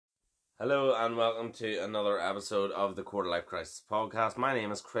Hello and welcome to another episode of the Quarter Life Crisis podcast. My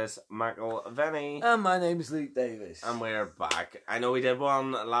name is Chris McElvenny. And my name is Luke Davis. And we're back. I know we did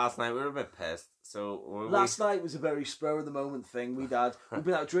one last night. We were a bit pissed. Last night was a very spur of the moment thing. We'd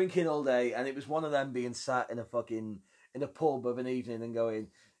been out drinking all day, and it was one of them being sat in a pub of an evening and going,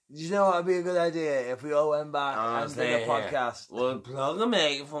 "Do you know what would be a good idea if we all went back and did a podcast? We'll plug a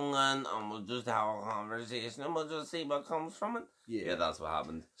microphone in and we'll just have a conversation and we'll just see what comes from it." Yeah, that's what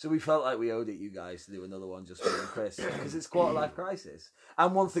happened. So we felt like we owed it you guys to do another one just for you and Chris, because it's Quarter Life Crisis.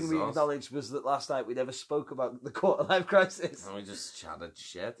 And one thing we acknowledged was that last night we never spoke about the Quarter Life Crisis. And we just chatted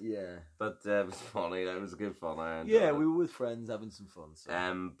shit. Yeah. But it was funny. It was good fun. Yeah, we were with friends having some fun. So.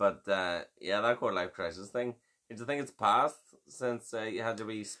 That Quarter Life Crisis thing, do you think it's passed since you had to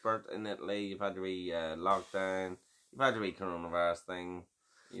be spurt in Italy, you've had to be lockdown, you've had to be coronavirus thing?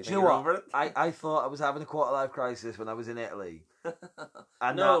 You think you're over it? I thought I was having a Quarter Life Crisis when I was in Italy.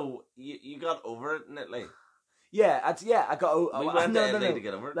 And you got over it in Italy. I got over it. We went to Italy to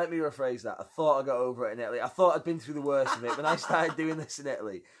get over it. Let me rephrase that. I thought I got over it in Italy. I thought I'd been through the worst of it. When I started doing this in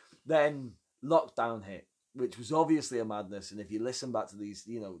Italy, then lockdown hit, which was obviously a madness. And if you listen back to these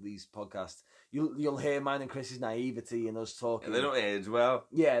podcasts, you'll hear mine and Chris's naivety and us talking. Yeah, they don't age well.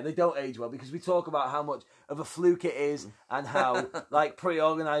 Yeah, they don't age well because we talk about how much of a fluke it is and how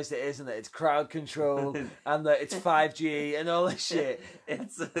pre-organised it is and that it's crowd control and that it's 5G and all this shit.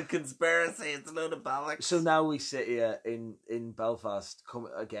 It's a conspiracy. It's a load of bollocks. So now we sit here in Belfast,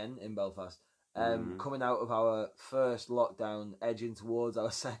 coming out of our first lockdown, edging towards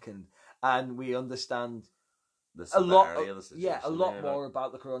our second, and we understand a lot more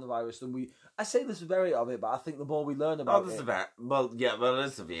about the coronavirus than I say the severity of it, but I think the more we learn about it... it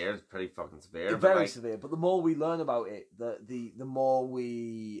is severe. It's pretty fucking severe. Very severe, but the more we learn about it, the more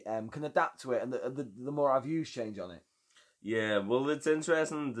we can adapt to it, and the more our views change on it. Yeah, well, it's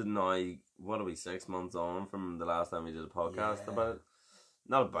interesting that now, what are we, 6 months on from the last time we did a podcast about it?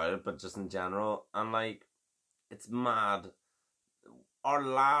 Not about it, but just in general. And, it's mad. Our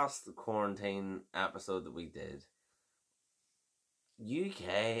last quarantine episode that we did,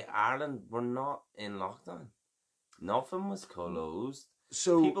 UK, Ireland were not in lockdown. Nothing was closed.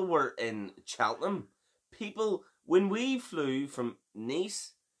 So people were in Cheltenham. When we flew from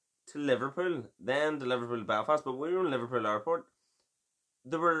Nice to Liverpool, then to Liverpool, Belfast, but we were in Liverpool Airport,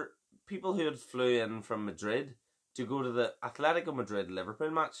 there were people who had flew in from Madrid to go to the Atletico Madrid-Liverpool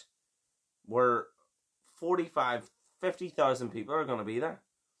match, where 50,000 people are going to be there.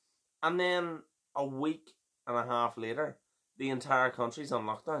 And then a week and a half later, the entire country's on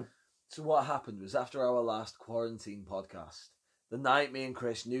lockdown. So what happened was, after our last quarantine podcast, the night me and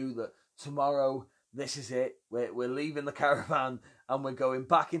Chris knew that tomorrow, this is it. We're leaving the caravan and we're going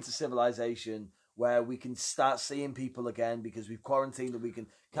back into civilization where we can start seeing people again because we've quarantined and we can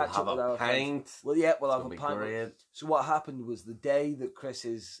catch up with our friends. We'll have a pint. Great. So what happened was, the day that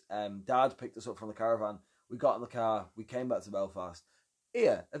Chris's dad picked us up from the caravan, we got in the car, we came back to Belfast.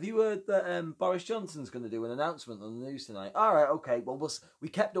 Here, have you heard that Boris Johnson's going to do an announcement on the news tonight? All right, okay. Well, we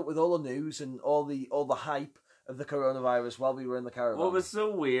kept up with all the news and all the hype of the coronavirus while we were in the caravan. Well, it was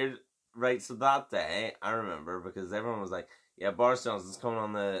so weird, right? So that day, I remember, because everyone was like, "Yeah, Boris Johnson's coming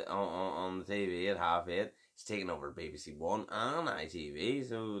on the TV at 8:30. He's taking over BBC One and ITV.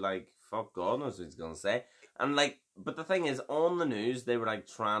 So fuck God knows what he's going to say." And but the thing is, on the news, they were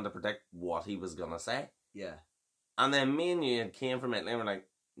trying to predict what he was going to say. Yeah. And then me and you came from Italy and we're like,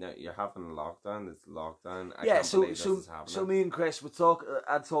 "No, you're having a lockdown. It's lockdown." So me and Chris had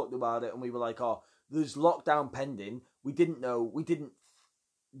talked about it, and we were like, "Oh, there's lockdown pending." We didn't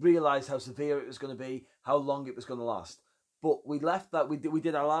realise how severe it was going to be, how long it was going to last. But we left that. We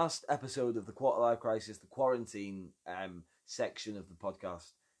did our last episode of the Quarter Life Crisis, the quarantine section of the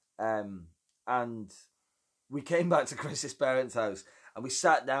podcast, and we came back to Chris's parents' house and we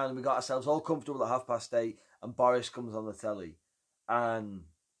sat down and we got ourselves all comfortable at 8:30. And Boris comes on the telly, and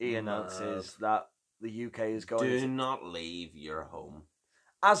he announces that the UK is going. Do not leave your home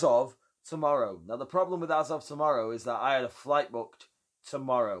as of tomorrow. Now, the problem with as of tomorrow is that I had a flight booked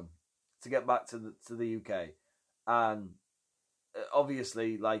tomorrow to get back to the UK, and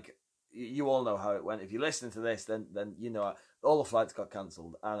obviously, you all know how it went. If you're listening to this, then you know all the flights got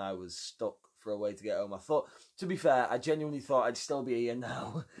cancelled, and I was stuck for a way to get home. I thought, to be fair, I genuinely thought I'd still be here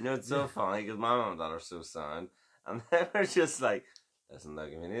now. It's so funny because my mum and dad are so sound, and they were just like, "Listen,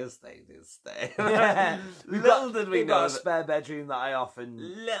 look, if you need to stay, just stay." Yeah. We've got a spare bedroom that I often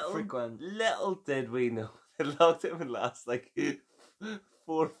frequent. Little did we know the lockdown would last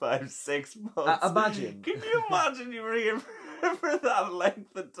 4, 5, 6 months. Imagine. Can you imagine you were here for that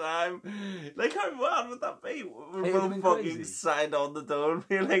length of time. Like, how mad would that be? We're both fucking crazy. Signed on the door and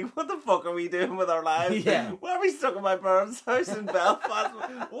being like, what the fuck are we doing with our lives? Yeah. Why are we stuck in my parents' house in Belfast?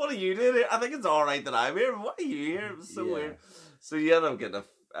 What are you doing here? I think it's alright that I'm here, but why are you here? It was so weird. So you end up getting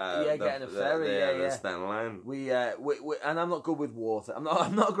getting a ferry, the Sten line. We and I'm not good with water. I'm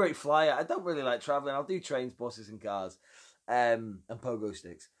not a great flyer. I don't really like travelling. I'll do trains, buses, and cars, and pogo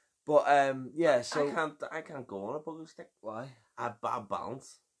sticks. But so I can't go on a pogo stick. Why? I have bad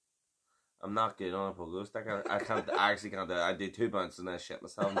balance. I'm not good on a pogo stick. I actually can't do it. I do 2 bounces and then shit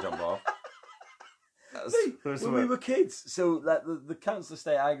myself and jump off. When we were kids, so like the council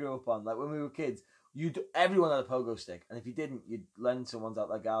estate I grew up on, like when we were kids, everyone had a pogo stick, and if you didn't, you'd lend someone's out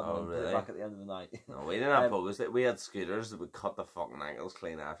their garden and put it back at the end of the night. No, we didn't have pogo stick. We had scooters that would cut the fucking ankles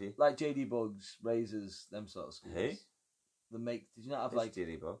clean off you. Like JD Bugs, Razors, them sort of scooters. Who? The make. Did you not have like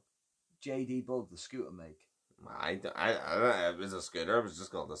JD Bug? JD Bug, the scooter make. I don't know. It was a scooter. It was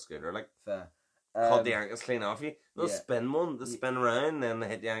just called a scooter. Like fair. Cut the ankles clean off you. They'll spin one. They spin around, then they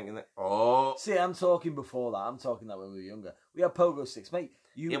hit the ankle. Oh. See, I'm talking before that. I'm talking that when we were younger. We had pogo sticks, mate.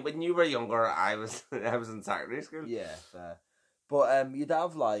 When you were younger, I was in secondary school. Yeah, fair. But you'd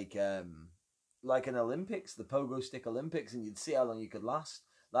have like an Olympics, the pogo stick Olympics, and you'd see how long you could last.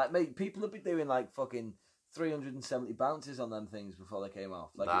 Like, mate, people would be doing like fucking 370 bounces on them things before they came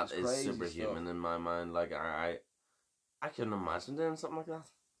off. Like, that is superhuman in my mind. Like I couldn't imagine doing something like that.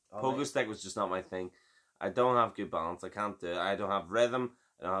 Pogo stick was just not my thing. I don't have good balance. I can't do it. I don't have rhythm.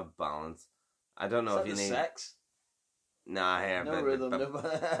 I don't have balance. I don't know if you need sex. Nah, I have no rhythm. And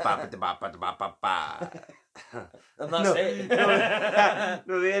that's it.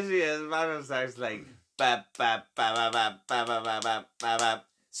 No, the issue is man sex like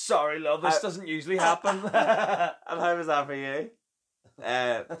Sorry, love. This doesn't usually happen. And how was that for you?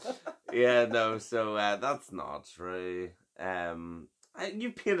 Yeah, no. So that's not true.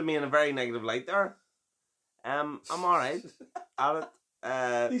 You painted me in a very negative light there. I'm alright at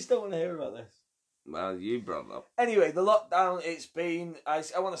it. Please don't want to hear about this. Well, you brought it up. Anyway, the lockdown, it's been, I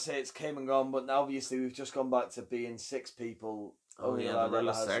want to say it's came and gone, but now obviously we've just gone back to being 6 people. Oh yeah, the rule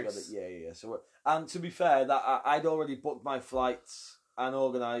of 6. Yeah. So, and to be fair, that I'd already booked my flights and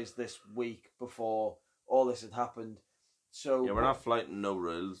organised this week before all this had happened. So yeah, we're not flouting no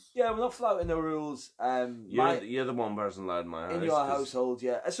rules. Yeah, we're not flouting no rules. You're the one person allowed in my house. In your household,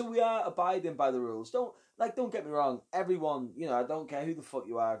 yeah. So we are abiding by the rules. Don't get me wrong. Everyone, I don't care who the fuck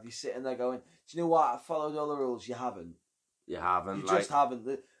you are. If you're sitting there going, do you know what? I followed all the rules. You haven't. You haven't. You just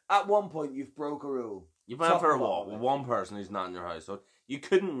haven't. At one point, you've broke a rule. You've went for a walk with one person who's not in your household. You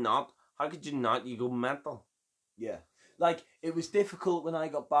couldn't not. How could you not? You go mental. Yeah. Like, it was difficult when I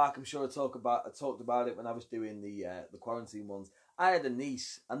got back. I'm sure I talked about it when I was doing the quarantine ones. I had a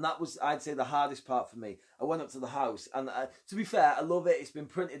niece, and that was, I'd say, the hardest part for me. I went up to the house, and to be fair, I love it. It's been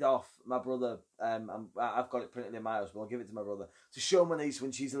printed off. My brother, I've got it printed in my house, but I'll give it to my brother to show my niece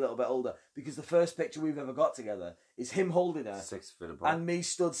when she's a little bit older. Because the first picture we've ever got together is him holding her, 6 feet apart, and me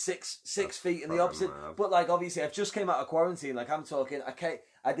stood six feet in the opposite. Mad. But like, obviously, I've just came out of quarantine. Like, I'm talking,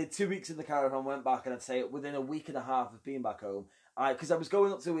 I did 2 weeks in the caravan, went back, and I'd say within a week and a half of being back home, because I was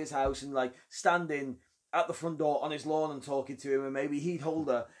going up to his house and like standing at the front door on his lawn and talking to him, and maybe he'd hold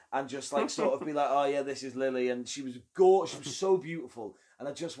her and just like sort of be like, oh yeah, this is Lily, and she was gorgeous, she was so beautiful, and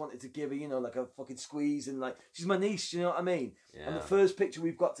I just wanted to give her, like a fucking squeeze, and like, she's my niece, you know what I mean? Yeah. And the first picture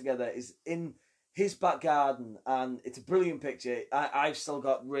we've got together is in his back garden, and it's a brilliant picture. I've still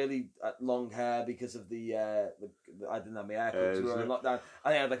got really long hair because of the I didn't have my hair cut during lockdown.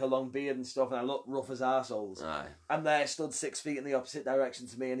 I had like a long beard and stuff, and I looked rough as arseholes. Aye. And there stood 6 feet in the opposite direction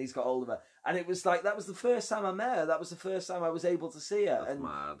to me, and he's got hold of her. And it was like, that was the first time I met her. That was the first time I was able to see her. That's and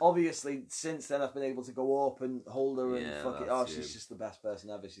mad. Obviously, since then, I've been able to go up and hold her and fuck it. Oh, she's just the best person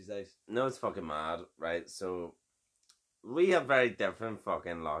ever, she says. No, it's fucking mad, right? So, we have very different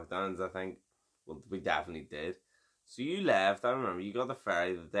fucking lockdowns, I think. Well, we definitely did. So you left, I remember, you got the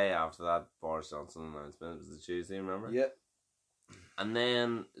ferry the day after that Boris Johnson announcement. It was the Tuesday, remember? Yep. And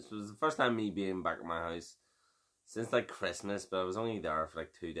then, it was the first time me being back at my house since like Christmas, but I was only there for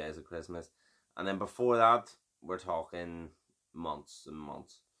like 2 days of Christmas. And then before that, we're talking months and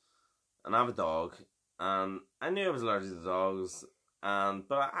months. And I have a dog, and I knew I was allergic to dogs,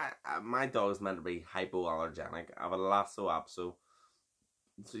 but my dog's meant to be hypoallergenic. I have a Lhasa Apso,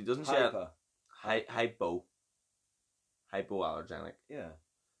 so he doesn't shed... Hypoallergenic. Yeah.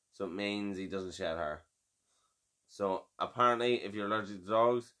 So it means he doesn't shed hair. So apparently, if you're allergic to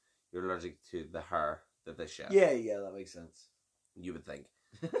dogs, you're allergic to the hair that they shed. Yeah, that makes sense. You would think.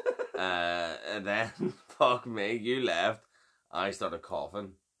 And then, fuck me, you left. I started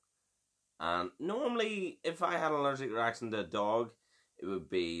coughing. And normally, if I had an allergic reaction to a dog, it would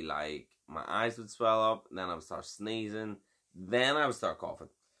be like my eyes would swell up, and then I would start sneezing, then I would start coughing.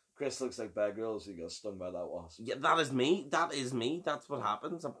 Chris looks like Bear Grylls who got stung by that wasp. Yeah, that is me. That is me. That's what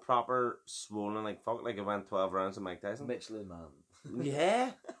happens. A proper swollen, like fuck, like I went 12 rounds with Mike Tyson. Michelin man.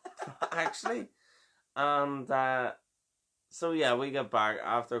 Yeah, actually. And so yeah, we get back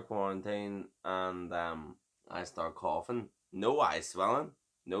after quarantine, and I start coughing. No eye swelling,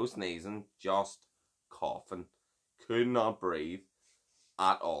 no sneezing, just coughing. Could not breathe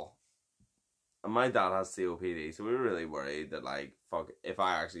at all. And my dad has COPD, so we were really worried that, like, fuck, if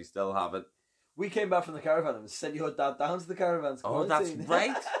I actually still have it. We came back from the caravan and sent your dad down to the caravan. Oh, that's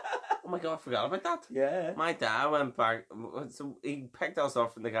right. Oh my god, I forgot about that. Yeah. My dad went back, so he picked us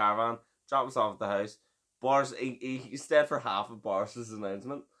up from the caravan, dropped us off at the house. Boris, he stayed for half of Boris's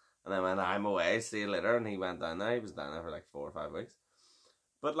announcement, and then went, I'm away, see you later, and he went down there. He was down there for like 4 or 5 weeks.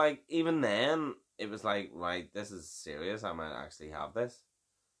 But, like, even then, it was like, right, this is serious, I might actually have this.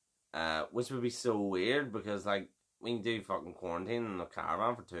 Which would be so weird because, like, when you do fucking quarantine in the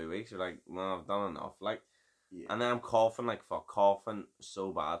caravan for 2 weeks, you're like, well, I've done enough, like. Yeah. And then I'm coughing, like, fuck, coughing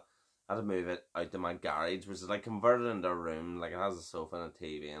so bad. I had to move it out to my garage, which is, like, converted into a room. Like, it has a sofa and a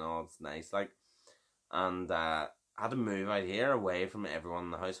TV and all. It's nice, like. And I had to move out here away from everyone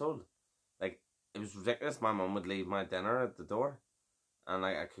in the household. Like, it was ridiculous. My mum would leave my dinner at the door. And,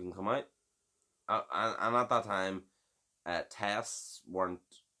 like, I couldn't come out. And at that time, tests weren't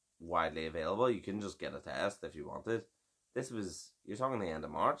widely available. You couldn't just get a test if you wanted. This was, you're talking the end of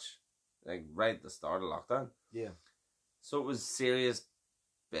March, like right at the start of lockdown. Yeah. So it was serious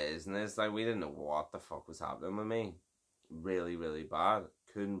business. Like, we didn't know what the fuck was happening with me. Really, really bad.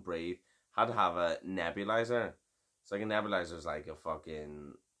 Couldn't breathe. Had to have a nebulizer. So like a nebulizer is like a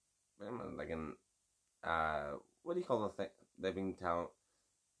fucking, like an, what do you call the thing? They've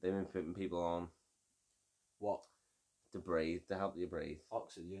been putting people on. What? To breathe, to help you breathe.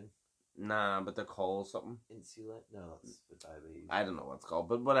 Oxygen. Nah, but they're called something. Insulate? No, that's for diabetes. I don't know what it's called,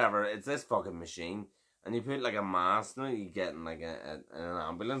 but whatever. It's this fucking machine. And you put like a mask, no, you get in like an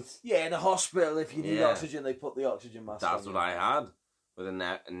ambulance. Yeah, in a hospital, if you need oxygen, they put the oxygen mask on. That's what I had. With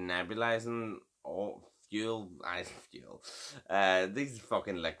a nebulizing fuel. These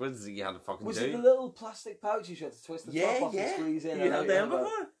fucking liquids that you had to fucking Was do. it the little plastic pouches you had to twist the top off and squeeze in? You had them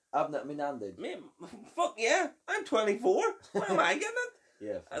before? I've not, my nan did. Fuck yeah, I'm 24. Why am I getting it?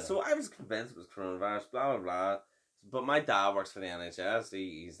 Yeah. So I was convinced it was coronavirus, blah, blah, blah. But my dad works for the NHS.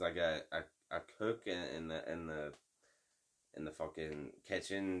 He's like a cook in the fucking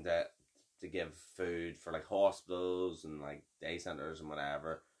kitchen to give food for like hospitals and like day centers and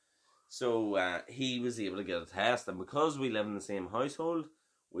whatever. So he was able to get a test, and because we live in the same household,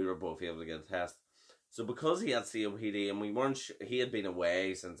 we were both able to get a test. So because he had COPD and we weren't he had been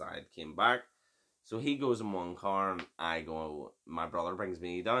away since I came back. So he goes in one car and I go, my brother brings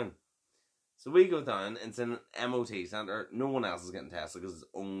me down. So we go down, it's an MOT centre. No one else is getting tested because it's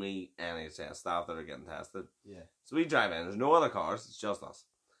only NHS staff that are getting tested. Yeah. So we drive in, there's no other cars, it's just us.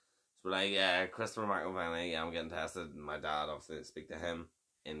 So we're like, Christopher McIlvany, I'm getting tested. And my dad, obviously, speak to him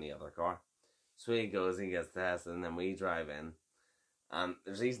in the other car. So he goes, he gets tested, and then we drive in. And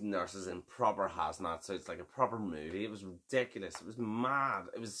there's these nurses in proper hazmat, so it's like a proper movie. It was ridiculous. It was mad.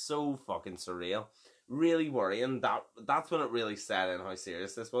 It was so fucking surreal. Really worrying. That's when it really set in how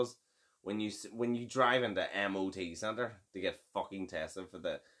serious this was. When you drive into MOT centre to get fucking tested for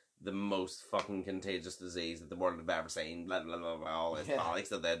the most fucking contagious disease that the world have ever seen, blah, blah, blah, blah, all this bollocks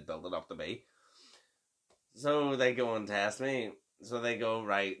that they'd built it up to be. So they go and test me. So they go,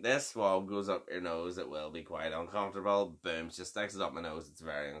 right, this swab goes up your nose, it will be quite uncomfortable. Boom, she sticks it up my nose, it's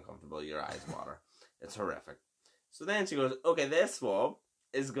very uncomfortable, your eyes water. It's horrific. So then she goes, okay, this swab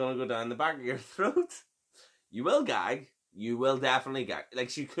is going to go down the back of your throat. You will gag. You will definitely gag. Like,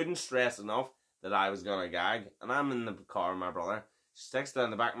 she couldn't stress enough that I was going to gag. And I'm in the car with my brother. She sticks it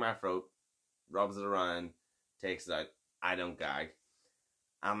down the back of my throat, rubs it around, takes it out. I don't gag.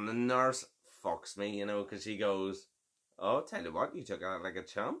 And the nurse fucks me, you know, because she goes, oh, tell you what, you took out like a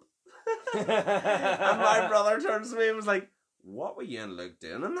chump. And my brother turns to me and was like, what were you and Luke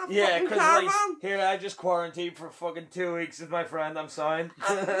doing in that fucking caravan? Like, here, I just quarantined for fucking 2 weeks with my friend, I'm signed.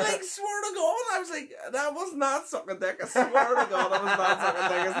 And, like, swear to God, I was like, that was not sucking dick. I swear to God, I was not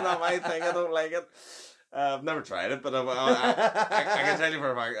sucking dick. It's not my thing, I don't like it. I've never tried it, but I can tell you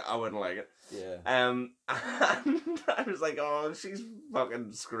for a fact I wouldn't like it. Yeah. And I was like, oh, she's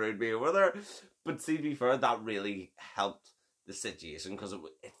fucking screwed me over there. But see, to be fair, that really helped the situation because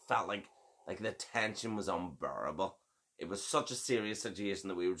it felt like the tension was unbearable. It was such a serious situation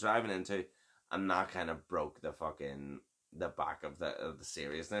that we were driving into, and that kind of broke the fucking the back of the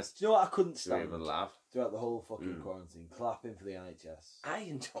seriousness. Do you know what I couldn't stand? Able to laugh throughout the whole fucking quarantine, clapping for the NHS. I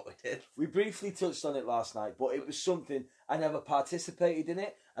enjoyed it. We briefly touched on it last night, but it was something I never participated in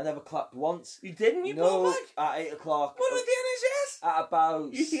it. I never clapped once. You didn't? You no, at 8 o'clock. What about the NHS? At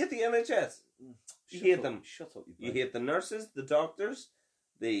about... You hate the NHS. You hate them. Shut up, you hate the nurses, the doctors,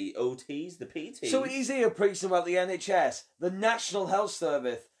 the OTs, the PTs. So he's here preaching about the NHS, the National Health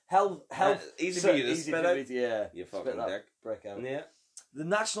Service. Health. Easy for you to spit out. Yeah. You fucking dick. Break out. Yeah. The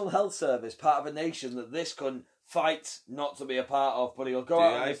National Health Service, part of a nation that this cunt fights not to be a part of, but he'll go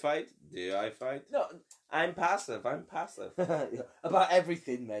out. Do I fight? No. I'm passive. About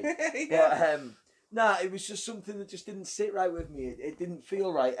everything, mate. Yeah. But, it was just something that just didn't sit right with me. It didn't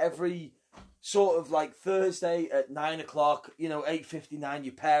feel right. Every sort of like Thursday at 9 o'clock, 8:59,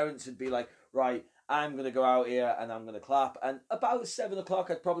 your parents would be like, right, I'm going to go out here and I'm going to clap. And about 7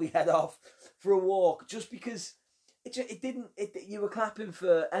 o'clock, I'd probably head off for a walk just because you were clapping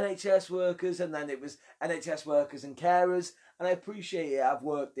for NHS workers and then it was NHS workers and carers. And I appreciate it. I've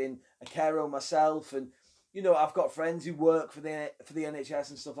worked in a care home myself and, I've got friends who work for the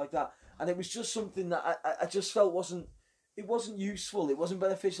NHS and stuff like that. And it was just something that I just felt wasn't useful. It wasn't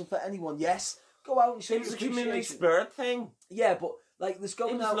beneficial for anyone. Yes, go out and show your appreciation. It was a community spirit thing. Yeah, but like there's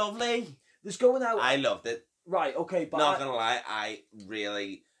going out. It was lovely. There's going out. I loved it. Right, okay, but not gonna lie, I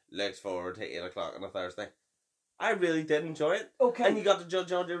really looked forward to 8 o'clock on a Thursday. I really did enjoy it. Okay. And you got to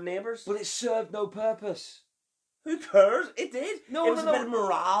judge all your neighbours. But it served no purpose. Who cares? It did. It was a bit of No.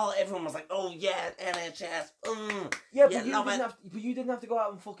 morale. Everyone was like, "Oh yeah, NHS." Yeah, but you didn't have to go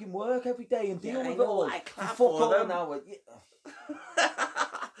out and fucking work every day and deal with it all. I clap for them. Yeah.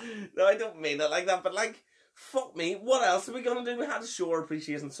 No, I don't mean it like that. But like, fuck me. What else are we gonna do? We had to show our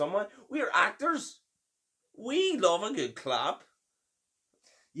appreciation somehow. We are actors. We love a good clap.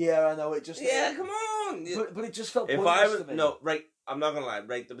 Yeah, I know. It just come on. But it just felt pointless to me. No, right. I'm not gonna lie.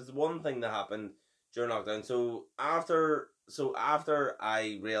 Right, there was one thing that happened during lockdown. So after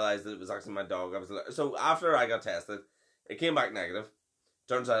I realised that it was actually my dog, after I got tested, it came back negative.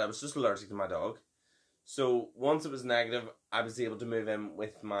 Turns out I was just allergic to my dog. So once it was negative, I was able to move in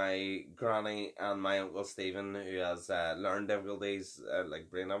with my granny and my uncle Stephen, who has learning difficulties, like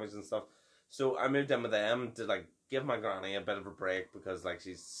brain damage and stuff. So I moved in with them to like give my granny a bit of a break because like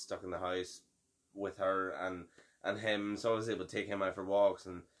she's stuck in the house with her and him. So I was able to take him out for walks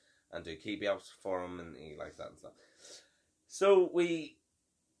and do keepy ups for him, and he likes that and stuff. So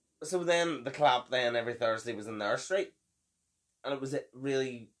then the clap then every Thursday was in their street, and it was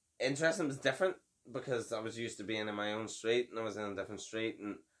really interesting. It was different because I was used to being in my own street, and I was in a different street,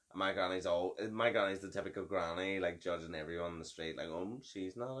 and my granny's the typical granny, like judging everyone on the street, like, oh,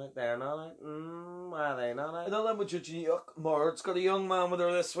 she's not out, they're not out, why are they not out? I don't know, we're judging you. Mord's got a young man with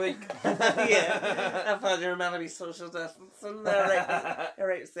her this week. Yeah, I thought you were meant to be social distancing. They're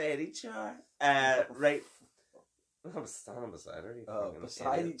right beside each other. Right. I was standing beside her.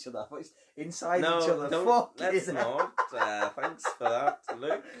 Beside each other. Inside each other. No, let's not. Thanks for that,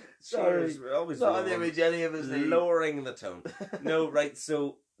 Luke. Sorry. We're always not an image any of us need. Lowering the tone. No, right,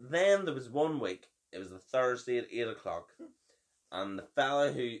 so then there was one week, it was a Thursday at 8 o'clock, and the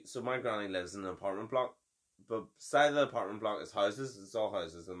fella so my granny lives in an apartment block, but beside the apartment block is houses, it's all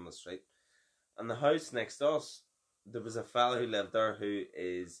houses on the street, and the house next to us, there was a fella who lived there who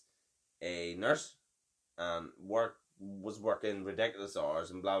is a nurse, and was working ridiculous hours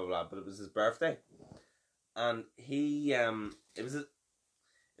and blah blah blah, but it was his birthday, and he it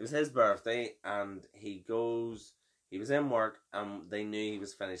was his birthday, and he was in work, and they knew he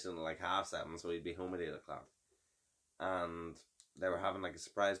was finishing at like 7:30, so he'd be home at 8 o'clock, and they were having like a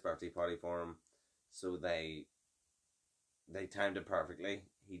surprise birthday party for him, so they timed it perfectly.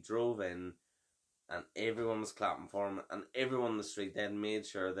 He drove in, and everyone was clapping for him, and everyone in the street then made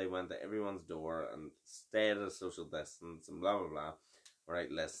sure they went to everyone's door and stayed at a social distance and blah blah blah. Right,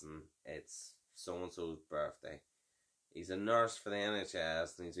 listen, it's so-and-so's birthday. He's a nurse for the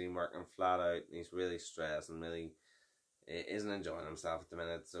NHS, and he's been working flat out, and he's really stressed and really isn't enjoying himself at the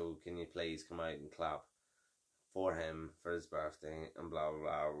minute, so can you please come out and clap for him for his birthday and blah blah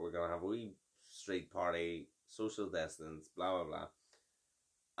blah. We're gonna have a wee street party, social distance, blah blah blah.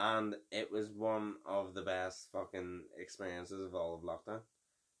 And it was one of the best fucking experiences of all of lockdown,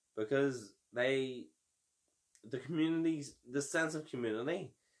 because the sense of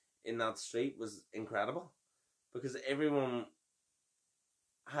community in that street was incredible, because everyone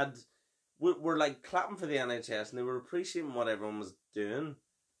were like clapping for the NHS, and they were appreciating what everyone was doing,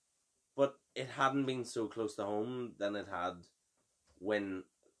 but it hadn't been so close to home than it had when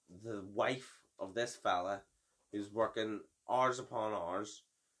the wife of this fella, who's working hours upon hours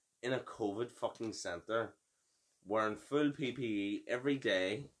in a COVID fucking centre, wearing full PPE every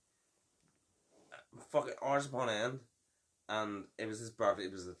day, fucking hours upon end, and it was his birthday.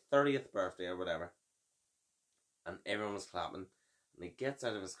 It was the 30th birthday or whatever, and everyone was clapping. And he gets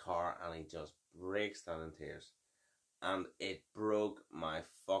out of his car and he just breaks down in tears, and it broke my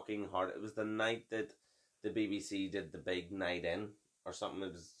fucking heart. It was the night that the BBC did the big night in or something.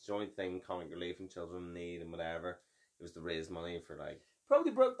 It was a joint thing, comic relief and children in need and whatever. It was to raise money for like.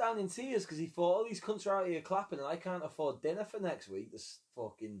 Probably broke down in tears because he thought, all these cunts are out here clapping and I can't afford dinner for next week. This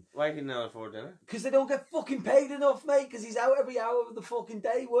fucking... Why can you not afford dinner? Because they don't get fucking paid enough, mate, because he's out every hour of the fucking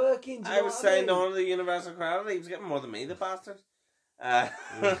day working. I was signed on to the Universal Credit. He was getting more than me, the bastard. I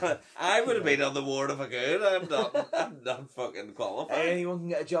would have been on the ward if I could. I'm not fucking qualified. Anyone can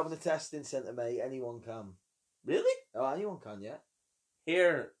get a job in the testing centre, mate. Anyone can. Really? Oh, anyone can, yeah.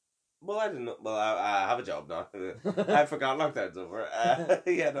 Here... Well, I didn't know. Well, I have a job now. I forgot lockdown's over.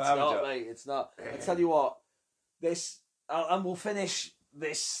 Yeah, no, I have a job. Mate, it's not. I tell you what, and we'll finish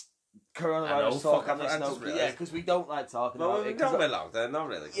this coronavirus talk on this note. Yeah, because we don't like talking about it. We've talked about lockdown, not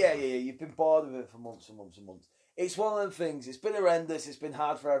really. Yeah. You've been bored of it for months and months and months. It's one of them things. It's been horrendous. It's been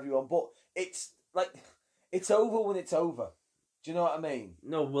hard for everyone, but it's like it's over when it's over. Do you know what I mean?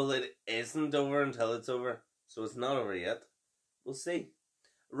 No, well, it isn't over until it's over, so it's not over yet. We'll see.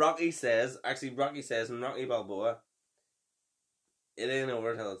 Rocky says in Rocky Balboa, it ain't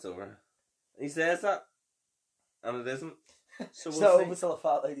over till it's over. He says that, and it isn't. So it's not over till a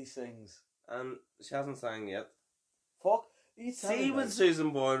fat lady sings. And she hasn't sang yet. Fuck. See when Susan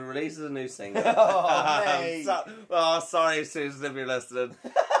Bourne releases a new single. Oh, mate. Sorry, Susan, if you're listening.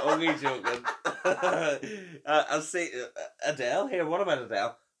 Only joking. I'll see Adele here. What about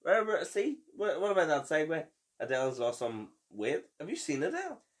Adele? Remember, see, what about that segue? Adele's lost some weight. Have you seen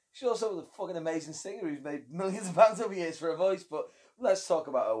Adele? She's also a fucking amazing singer who's made millions of pounds over years for her voice, but let's talk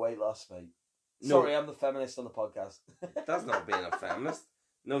about her weight loss, mate. No. Sorry, I'm the feminist on the podcast. That's not being a feminist.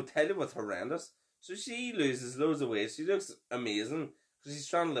 No, tell you what's horrendous. So she loses loads of weight. She looks amazing because she's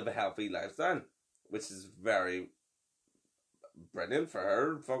trying to live a healthy lifestyle, which is very brilliant for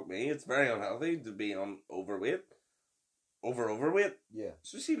her. Fuck me, it's very unhealthy to be overweight. Yeah.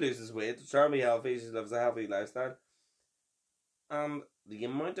 So she loses weight to try and be healthy. She lives a healthy lifestyle. And the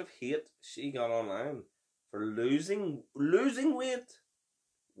amount of hate she got online for losing weight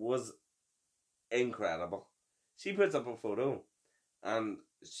was incredible. She puts up a photo and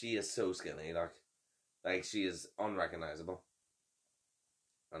she is so skinny, like she is unrecognizable.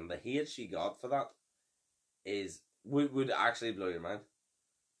 And the hate she got for that would actually blow your mind.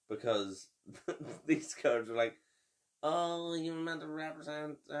 Because these girls are like, oh, you're meant to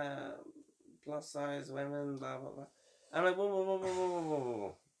represent plus size women, blah blah blah. I'm like,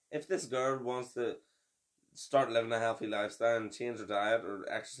 whoa. If this girl wants to start living a healthy lifestyle and change her diet or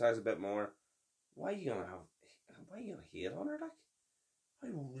exercise a bit more, why are you gonna hate on her? Like, how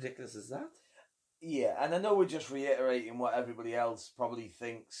ridiculous is that? Yeah, and I know we're just reiterating what everybody else probably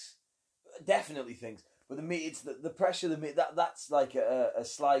definitely thinks, but it's the pressure that's like a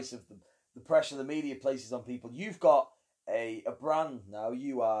slice of the pressure the media places on people. You've got a brand now.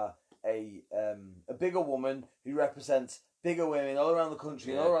 You are a bigger woman who represents bigger women all around the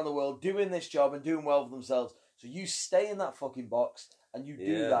country and all around the world doing this job and doing well for themselves. So you stay in that fucking box and you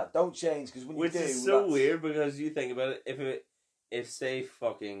do that. Don't change, because when you do, which is so weird, because you think about it. If say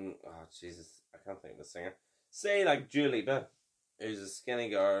fucking Jesus, I can't think of the singer. Say like Dua Lipa, who's a skinny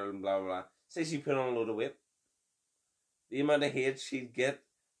girl and blah blah blah. Say she put on a load of weight. The amount of hate she'd get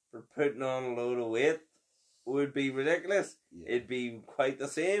for putting on a load of weight would be ridiculous. Yeah. It'd be quite the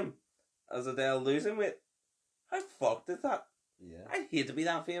same as Adele losing weight. How fucked is that? Yeah. I'd hate to be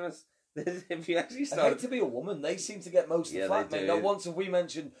that famous. If you actually I'd hate to be a woman. They seem to get most of the flack, mate. Not once have we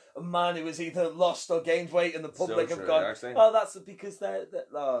mentioned a man who has either lost or gained weight and the public have gone, actually. Oh, that's because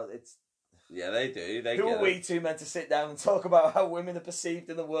it's... Yeah, they do. Who are we two meant to sit down and talk about how women are perceived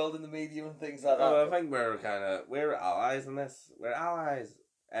in the world and the media and things like that? Oh, I think we're allies in this. We're allies.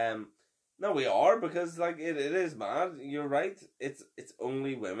 No, we are, because like it is mad. You're right. It's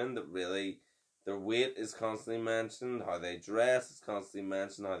only women that really, their weight is constantly mentioned, how they dress is constantly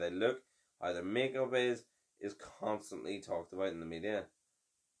mentioned, how they look, how their makeup is constantly talked about in the media.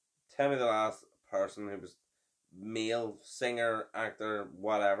 Tell me the last person who was male, singer, actor,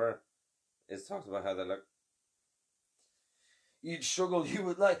 whatever, is talked about how they look. You'd struggle. You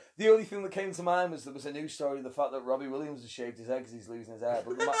would like. The only thing that came to mind was there was a news story, the fact that Robbie Williams has shaved his head because he's losing his hair.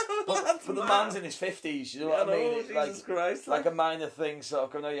 But the man's in his 50s. You know what I mean? Jesus Christ! Like a minor thing. So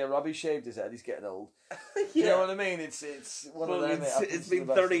I know, Robbie shaved his head. He's getting old. You know what I mean? It's one of them. It's been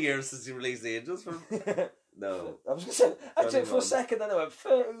 30 years since he released the Angels. No, I was going to say actually 21. For a second. I know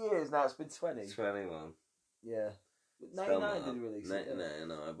 30 years now. It's been 20. 21. Yeah. 99 did release it. 99,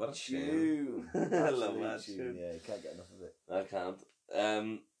 no, what a tune. I love that tune. Yeah, you can't get enough of it. I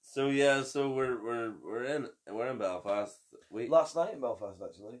can't. So yeah, so we're in Belfast. Last night in Belfast,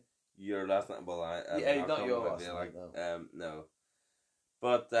 actually. Your last night, well, not your last night. No.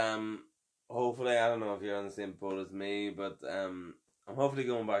 But hopefully, I don't know if you're on the same boat as me, but I'm hopefully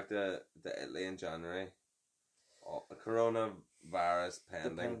going back to Italy in January. Coronavirus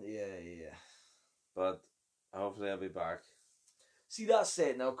pending. Yeah. But hopefully, I'll be back. See, that's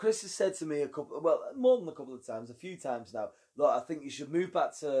it. Now, Chris has said to me more than a couple of times, a few times now, look, I think you should move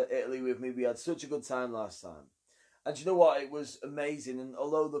back to Italy with me. We had such a good time last time. And you know what? It was amazing. And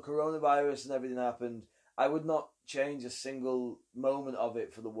although the coronavirus and everything happened, I would not change a single moment of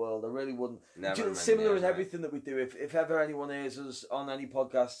it for the world. I really wouldn't. Similar in everything that we do. If ever anyone hears us on any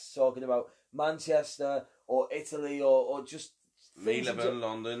podcasts talking about Manchester or Italy or just... Me living in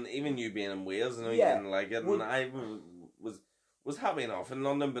London, even you being in Wales, I know you didn't like it. And I was happy enough in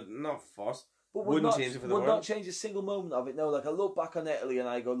London, but not fussed. But wouldn't change it for the world. Would not change a single moment of it. No, like I look back on Italy and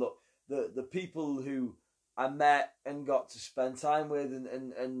I go, look, the people who I met and got to spend time with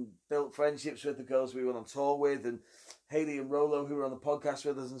and built friendships with, the girls we went on tour with, and Hayley and Rolo who were on the podcast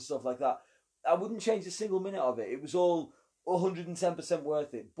with us and stuff like that. I wouldn't change a single minute of it. It was all 110%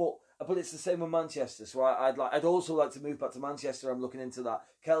 worth it. But it's the same with Manchester. So I'd also like to move back to Manchester. I'm looking into that.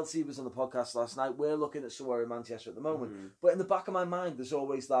 QLC was on the podcast last night. We're looking at somewhere in Manchester at the moment. Mm-hmm. But in the back of my mind, there's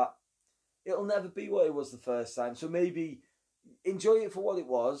always that it'll never be what it was the first time. So maybe enjoy it for what it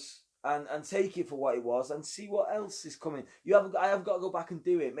was. And take it for what it was and see what else is coming. I haven't got to go back and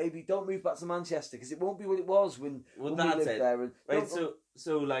do it. Maybe don't move back to Manchester because it won't be what it was when we lived there. And right,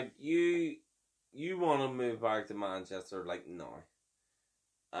 so like you want to move back to Manchester like now,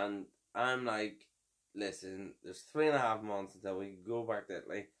 and I'm like, listen, there's 3.5 months until we can go back to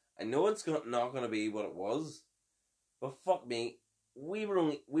Italy. I know it's not going to be what it was, but fuck me, we were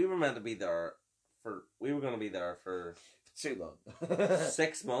meant to be there for too long.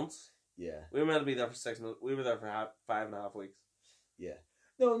 6 months. Yeah. We were meant to be there for 6 months. We were there for 5.5 weeks. Yeah.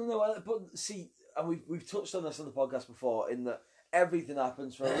 No. But see, and we've touched on this on the podcast before, in that everything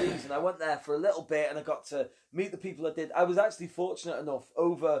happens for a reason. I went there for a little bit and I got to meet the people I did. I was actually fortunate enough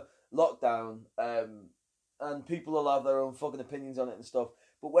over lockdown, and people will have their own fucking opinions on it and stuff.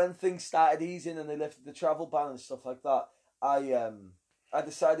 But when things started easing and they lifted the travel ban and stuff like that, I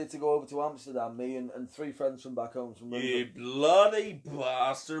decided to go over to Amsterdam, me and 3 friends from back home. You bloody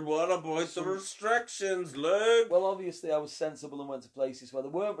bastard, what about the restrictions, Luke? Well, obviously I was sensible and went to places where there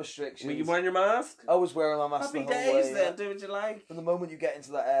weren't restrictions. Were you wearing your mask? I was wearing my mask Happy the whole days way. Then, do what you like. From the moment you get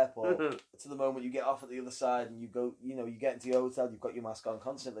into that airport to the moment you get off at the other side and you go, you get into your hotel, you've got your mask on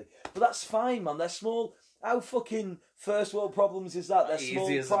constantly. But that's fine, man. They're small. How fucking first world problems is that? They're small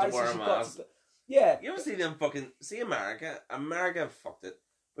prices you've got to... Yeah. You ever see them see America? America fucked it.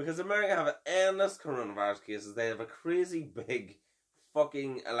 Because America have endless coronavirus cases. They have a crazy big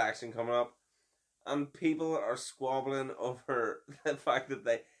fucking election coming up. And people are squabbling over the fact that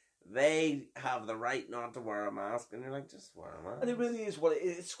they have the right not to wear a mask. And you're like, just wear a mask. And it really is what it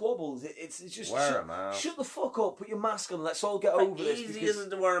is. It's squabbles. It's just... Wear a mask. Shut the fuck up. Put your mask on. Let's all get over this. How easy is it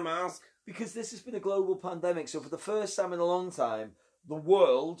to wear a mask? Because this has been a global pandemic. So for the first time in a long time... The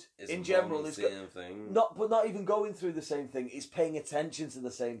world, in general, is not even going through the same thing. Is paying attention to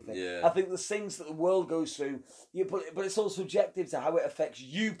the same thing. Yeah. I think the things that the world goes through, but it's all subjective to how it affects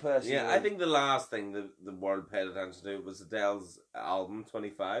you personally. Yeah, I think the last thing the world paid attention to was Adele's album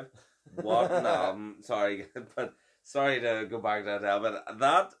 25. What an album! Sorry to go back to Adele, but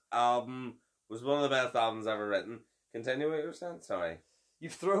that album was one of the best albums ever written. Continue what you were saying. Sorry.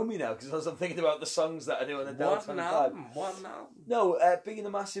 You've thrown me now because I'm thinking about the songs that I do on Adele 25. What an album. No, being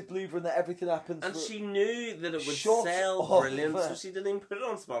a massive believer in that everything happens. And she knew that it would sell brilliant, so she didn't even put it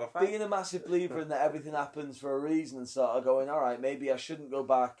on Spotify. Being a massive believer in that everything happens for a reason, and sort of going, all right, maybe I shouldn't go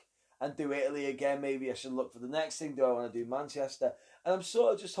back and do Italy again. Maybe I should look for the next thing. Do I want to do Manchester? And I'm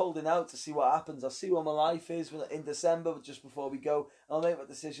sort of just holding out to see what happens. I'll see what my life is in December, just before we go. I'll make my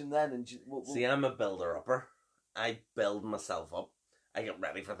decision then. And see, I'm a builder-upper. I build myself up. I get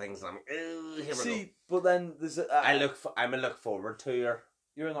ready for things and I'm here we go. But then there's I'm a look forward to her.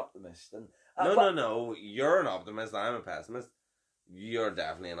 You're an optimist. And No. You're an optimist. I'm a pessimist. You're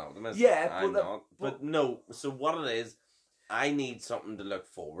definitely an optimist. Yeah, I'm not. But no. So what it is, I need something to look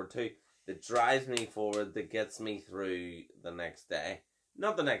forward to that drives me forward, that gets me through the next day.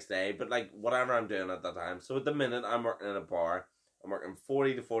 Not the next day, but like whatever I'm doing at that time. So at the minute, I'm working in a bar. I'm working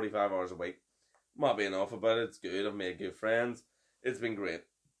 40 to 45 hours a week. I'm not being off about it. It's good. I've made good friends. It's been great.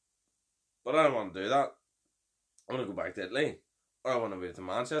 But I don't want to do that. I want to go back to Italy. Or I want to move to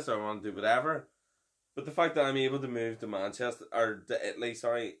Manchester. Or I want to do whatever. But the fact that I'm able to move to Manchester, or to Italy,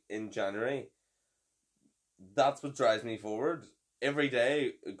 sorry, in January, that's what drives me forward. Every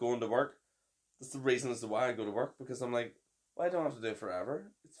day, going to work, that's the reason as to why I go to work, because I'm like, well, I don't have to do it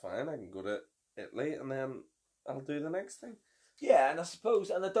forever. It's fine, I can go to Italy, and then I'll do the next thing. Yeah, and I suppose,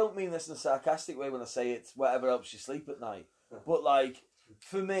 and I don't mean this in a sarcastic way when I say it's whatever helps you sleep at night, but like,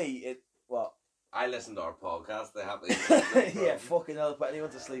 for me, I listen to our podcast, they have yeah, fucking hell, put anyone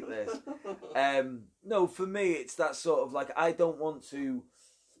to sleep this. No, for me, it's that sort of like, I don't want to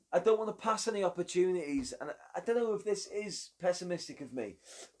pass any opportunities, and I don't know if this is pessimistic of me,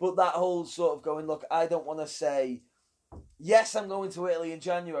 but that whole sort of going, look, I don't want to say, yes, I'm going to Italy in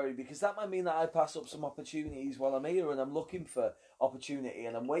January, because that might mean that I pass up some opportunities while I'm here and I'm looking for opportunity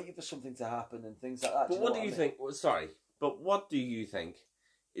and I'm waiting for something to happen and things like that. But what do you think? Sorry, but what do you think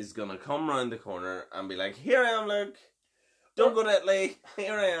is going to come round the corner and be like, here I am, Luke. Don't go to Italy.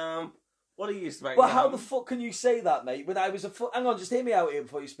 Here I am. What are you expecting? Well, how the fuck can you say that, mate? When I was hang on, just hear me out here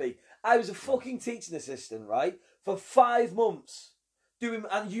before you speak. I was a fucking teaching assistant, right, for 5 months.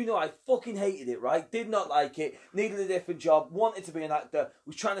 And you know I fucking hated it, right? Did not like it, needed a different job, wanted to be an actor,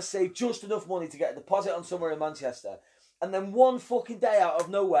 was trying to save just enough money to get a deposit on somewhere in Manchester. And then one fucking day out of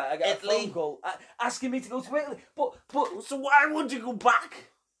nowhere, I get a phone call asking me to go to Italy. But so why wouldn't you go back?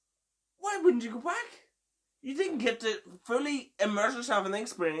 Why wouldn't you go back? You didn't get to fully immerse yourself in the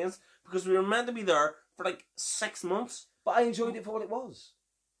experience because we were meant to be there for like 6 months. But I enjoyed it for what it was.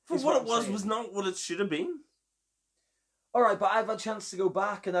 For what it was not what it should have been. All right, but I've had a chance to go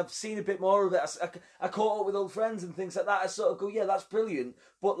back and I've seen a bit more of it. I caught up with old friends and things like that. I sort of go, yeah, that's brilliant.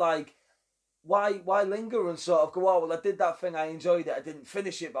 But like, why linger and sort of go, oh, well, I did that thing, I enjoyed it, I didn't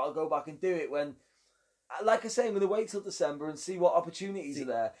finish it, but I'll go back and do it when... Like I say, I'm going to wait till December and see what opportunities are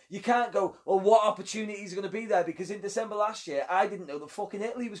there. You can't go, well, what opportunities are going to be there? Because in December last year, I didn't know that fucking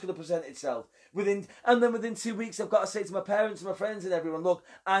Italy was going to present itself. And then within 2 weeks, I've got to say to my parents and my friends and everyone, look,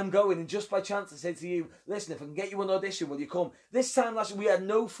 I'm going. And just by chance, I say to you, listen, if I can get you an audition, will you come? This time last year, we had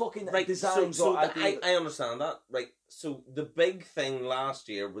no fucking designs or ideas. I understand that. Right. So the big thing last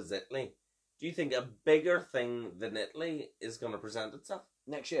year was Italy. Do you think a bigger thing than Italy is going to present itself?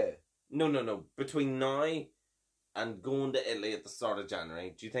 Next year? No. Between now and going to Italy at the start of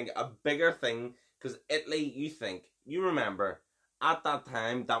January, do you think a bigger thing? Because Italy, you remember, at that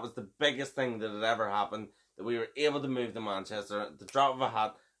time, that was the biggest thing that had ever happened, that we were able to move to Manchester at the drop of a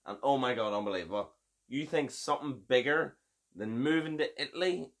hat, and oh my God, unbelievable. You think something bigger than moving to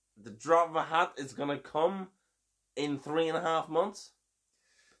Italy, the drop of a hat, is going to come in 3.5 months?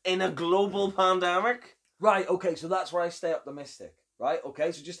 In a global pandemic? Right, okay, so that's where I stay optimistic. Right,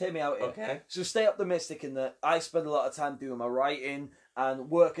 okay, so just hear me out here. Okay. So stay optimistic in that I spend a lot of time doing my writing and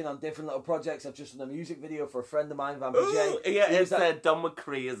working on different little projects. I've just done a music video for a friend of mine, Van J. Yeah, it's Done With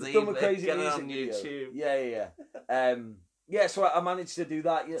Crazy. Done With Crazy Get music it on YouTube. Video. Yeah. Yeah, so I managed to do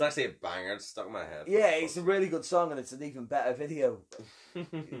that. It's actually a banger. It's stuck in my head. Yeah, it's a really good song and it's an even better video.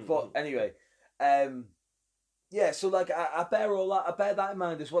 But anyway, yeah, so like I bear that in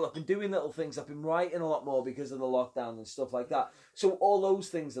mind as well. I've been doing little things. I've been writing a lot more because of the lockdown and stuff like that. So all those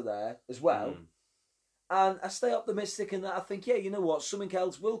things are there as well. And I stay optimistic in that I think, yeah, you know what, something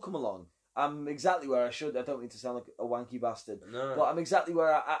else will come along. I'm exactly where I should. I don't need to sound like a wanky bastard. No. But I'm exactly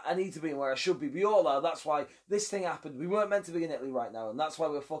where I need to be and where I should be. We all are. That's why this thing happened. We weren't meant to be in Italy right now. And that's why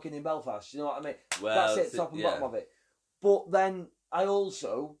we're fucking in Belfast. You know what I mean? Well, that's it, top and bottom of it. But then I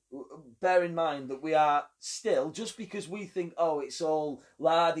also bear in mind that we are still, just because we think, oh, it's all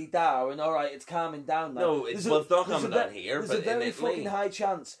la-di-da and all right, it's calming down now. No, it's not calming down here, but in Italy. There's a very fucking high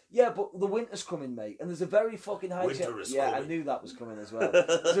chance. Yeah, but the winter's coming, mate, and there's a very fucking high chance. Yeah, I knew that was coming as well.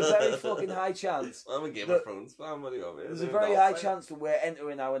 There's a very fucking high chance. I'm a Game of Thrones fan, what do you want me to do? There's a very high chance that we're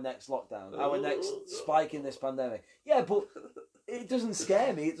entering our next lockdown, our next spike in this pandemic. Yeah, but it doesn't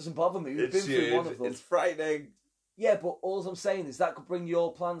scare me, it doesn't bother me. We've been through one of them. It's frightening. Yeah, but all I'm saying is that could bring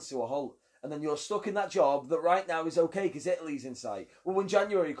your plans to a halt. And then you're stuck in that job that right now is okay because Italy's in sight. Well, when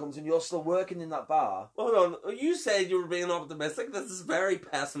January comes and you're still working in that bar... Hold on, you said you were being optimistic. This is very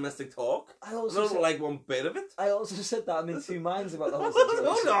pessimistic talk. I don't like one bit of it. I also said that I'm in two minds about the whole situation.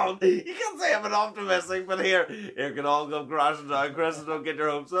 Hold on, you can't say I'm an optimistic, but here can all come crashing down, Chris, and don't get your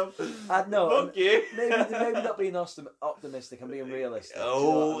hopes up. No, fuck you. Maybe not being optimistic, I'm being realistic.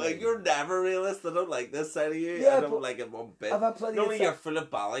 Oh, you know you're never realist. I don't like this side of you. Yeah, I don't like it one bit. I've had plenty Normally you're full of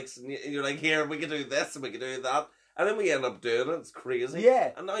bollocks, and you're like, here, we can do this and we can do that. And then we end up doing it. It's crazy.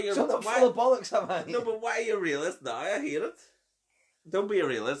 Yeah. And now you're full of bollocks, am I? No, but why are you a realist now? I hate it. Don't be a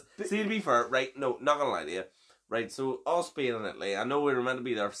realist. See, to be fair, right, no, not gonna lie to you. Right, so us being in Italy, I know we were meant to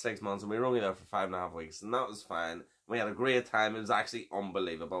be there for 6 months and we were only there for 5.5 weeks, and that was fine. We had a great time. It was actually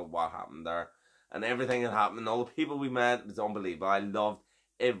unbelievable what happened there. and everything that happened, and all the people we met, it was unbelievable. I loved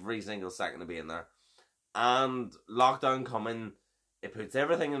every single second of being there. And lockdown coming, it puts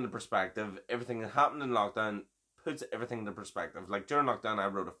everything into perspective. Everything that happened in lockdown puts everything into perspective. Like, during lockdown, I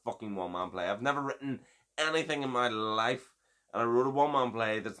wrote a fucking one-man play. I've never written anything in my life, and I wrote a one-man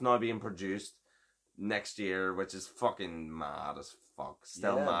play that's now being produced next year, which is fucking mad as fuck.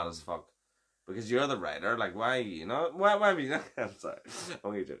 Still mad as fuck. Because you're the writer, like, why, you know, why have you not? I'm sorry, I'm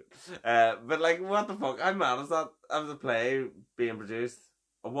only joking. But, like, what the fuck, I'm mad as that, of the play being produced,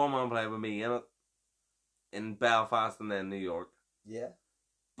 a one-man play with me in it, in Belfast and then New York. Yeah.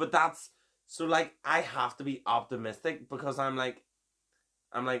 But that's, so, like, I have to be optimistic, because I'm like,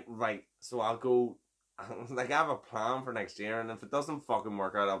 right, so I'll go, like, I have a plan for next year, and if it doesn't fucking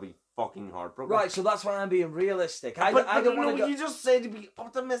work out, I'll be fucking heartbroken. Right, so that's why I'm being realistic. I don't want to. You just say to be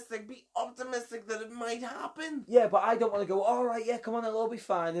optimistic. Be optimistic that it might happen. Yeah, but I don't want to go. All right, yeah, come on, it'll all be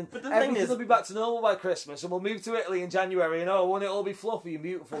fine, and everything will be back to normal by Christmas, and we'll move to Italy in January, and won't it all be fluffy and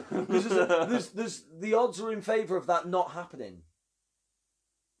beautiful? Because there's the odds are in favour of that not happening.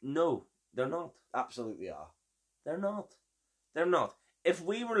 No, they're not. Absolutely are. They're not. They're not. If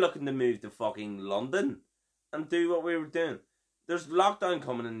we were looking to move to fucking London and do what we were doing. There's lockdown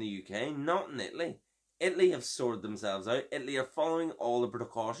coming in the UK, not in Italy. Italy have sorted themselves out. Italy are following all the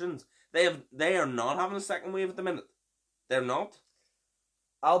precautions. They are not having a second wave at the minute. They're not.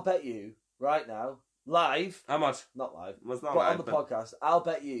 I'll bet you right now, live. How much? Not live. Well, it's not but live, on the podcast, I'll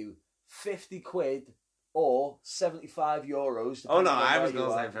bet you 50 quid or 75 euros. Oh no, I was going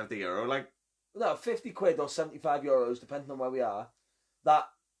to say €50. Like, no, 50 quid or 75 euros, depending on where we are. That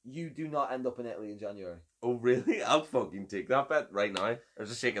you do not end up in Italy in January. Oh, really? I'll fucking take that bet right now.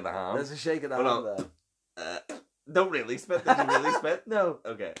 There's a shake of the hand. There's a shake of the hand there. Don't really spit. Did you really spit? No.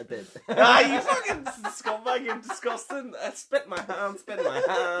 Okay. I did. You fucking scumbag. You're disgusting. Spit in my hand. Spit in my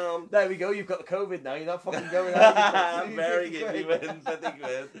hand. There we go. You've got the COVID now. You're not fucking going out. Very good. You win 50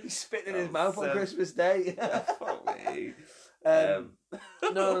 quid. He's spitting in his mouth on Christmas Day. Fuck me.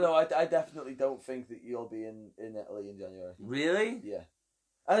 No. I definitely don't think that you'll be in Italy in January. Really? Yeah.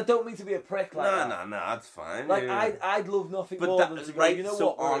 And I don't mean to be a prick like that. No, that's fine. Like, I'd love nothing more than to go, you know so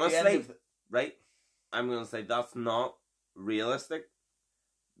what, honestly, right, I'm going to say that's not realistic.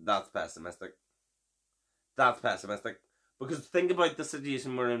 That's pessimistic. That's pessimistic. Because think about the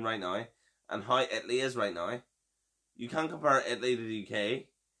situation we're in right now, and how Italy is right now. You can't compare Italy to the UK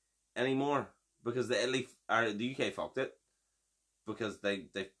anymore, because the UK fucked it. Because they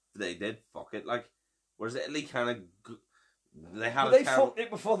did fuck it, like, whereas Italy kind of... They fucked it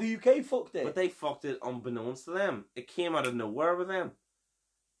before the UK fucked it. But they fucked it unbeknownst to them. It came out of nowhere with them.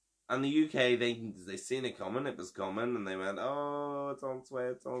 And the UK, they seen it coming, it was coming, and they went, oh, it's on its way,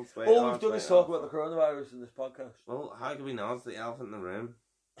 it's on its way. All we've done is talk about the coronavirus in this podcast. Well, how can we know? It's the elephant in the room.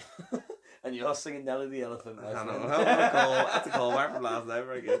 And you're singing Nelly the Elephant. I know. That's a callback from last night,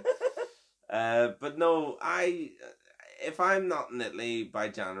 very good. But no, if I'm not in Italy by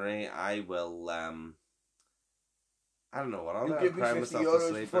January, I will... I don't know what I'll do. You'll give me 50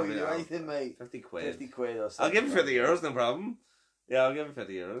 euros before you do anything, mate. 50 quid. 50 quid or I'll something. give you 50 euros, no problem. Yeah, I'll give you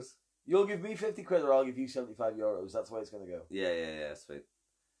 50 euros. You'll give me 50 quid or I'll give you 75 euros. That's the way it's going to go. Yeah, sweet.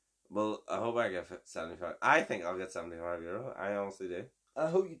 Well, I hope I get 75. I think I'll get 75 euro. I honestly do. I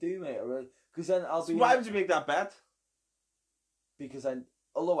hope you do, mate. Because then I'll be... Why would you make that bet? Because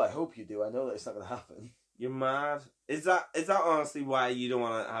although I hope you do, I know that it's not going to happen. You're mad. Is that honestly why you don't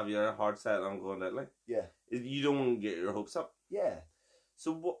want to have your heart set on going to Italy? Yeah. You don't want to get your hopes up? Yeah.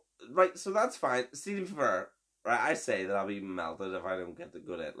 So, right, so that's fine. See, to be fair, right, I say that I'll be melted if I don't get to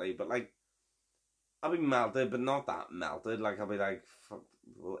go to Italy, but, like, I'll be melted, but not that melted. Like, I'll be like, fuck,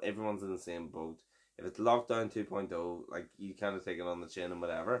 well, everyone's in the same boat. If it's lockdown 2.0, like, you kind of take it on the chin and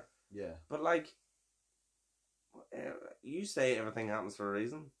whatever. Yeah. But, like, you say everything happens for a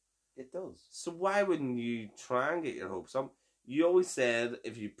reason. It does. So why wouldn't you try and get your hopes up? You always said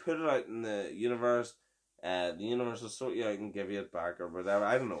if you put it out in the universe will sort you out and give you it back or whatever.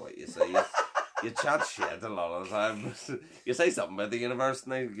 I don't know what you say. You chat shit a lot of the time. You say something about the universe,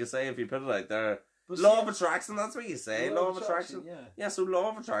 and you say if you put it out there, law of attraction. That's what you say. Law of attraction. Yeah. So law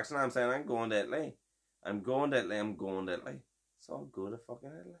of attraction. I'm saying I'm going to Italy. I'm going to Italy. So I'll go to fucking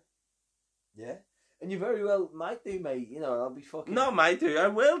Italy. Yeah. And you very well might do, mate. You know, I'll be fucking... No, might do. I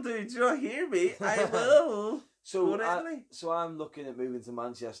will do. Do you not hear me? I will. So I'm looking at moving to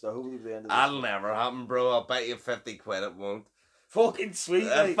Manchester, hopefully by the end of this That'll never happen, bro. I'll bet you 50 quid it won't. Fucking sweet,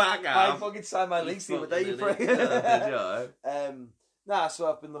 mate. Fuck I off. fucking signed my lease the other day, you prick. So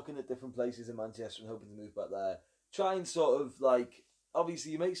I've been looking at different places in Manchester and hoping to move back there. Try and sort of, like...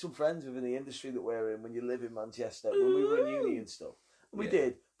 Obviously, you make some friends within the industry that we're in when you live in Manchester, when we were in uni and stuff. We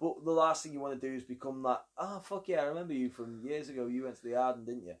did. But the last thing you want to do is become that, fuck yeah, I remember you from years ago, you went to the Arden,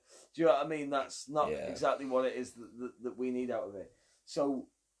 didn't you? Do you know what I mean? That's not exactly what it is that we need out of it. So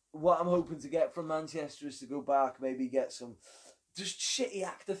what I'm hoping to get from Manchester is to go back, maybe get some just shitty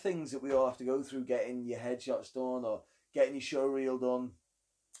actor things that we all have to go through, getting your headshots done or getting your show reel done,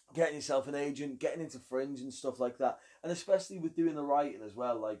 getting yourself an agent, getting into Fringe and stuff like that. And especially with doing the writing as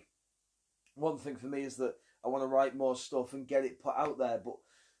well. Like, one thing for me is that I want to write more stuff and get it put out there, but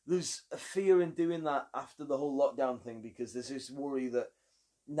there's a fear in doing that after the whole lockdown thing, because there's this worry that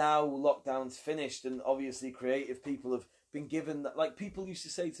now lockdown's finished and obviously creative people have been given, like, people used to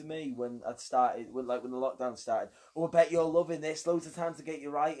say to me when I'd started, when the lockdown started, I bet you're loving this, loads of time to get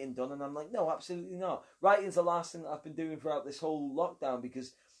your writing done. And I'm like, no, absolutely not. Writing's the last thing that I've been doing throughout this whole lockdown,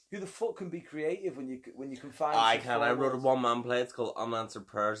 because who the fuck can be creative when you can find... I can. I wrote a one-man play. It's called Unanswered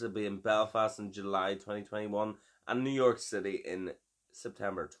Prayers. It'll be in Belfast in July 2021 and New York City in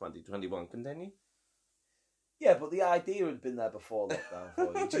September 2021. Continue? Yeah, but the idea had been there before lockdown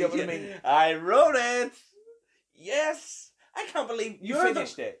for you. Do you get what I mean? I wrote it! Yes! I can't believe you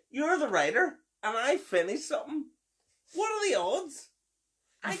finished it. You're the writer, and I finished something. What are the odds?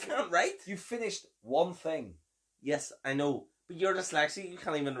 I can't write. You finished one thing. Yes, I know. But you're dyslexic, you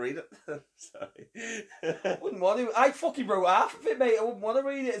can't even read it. Sorry. I wouldn't want to. I fucking wrote half of it, mate. I wouldn't want to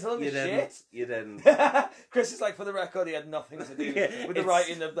read it. It's all the shit. You didn't. Chris is like, for the record, he had nothing to do with the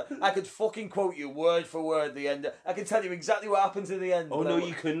writing of the... I could fucking quote you word for word the end. I can tell you exactly what happens in the end. Oh, no,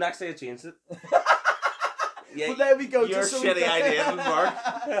 you couldn't actually. I changed it. Yeah, well, there we go. Your shitty idea didn't work.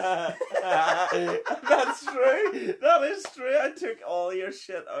 That's true. That is true. I took all your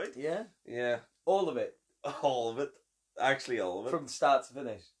shit out. Yeah? Yeah. All of it? All of it. Actually, all of it. From start to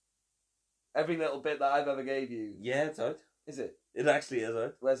finish? Every little bit that I've ever gave you? Yeah, it's out. Is it? It actually is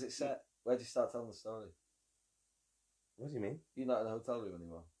out. Where's it set? Where do you start telling the story? What do you mean? You're not in a hotel room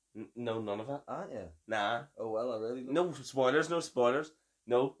anymore? No, none of it. Aren't you? Nah. Oh, well, I really don't. No spoilers, no spoilers.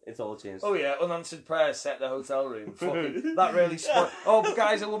 No, it's all changed. Oh yeah, Unanswered Prayers set in the hotel room. Fucking, that really spoiled. Oh,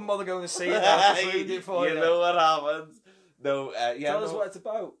 guys, I wouldn't bother going to see it now. I just ruined it for you. You know what happens. No, yeah. Tell us what it's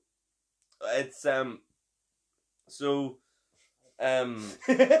about. It's, so, what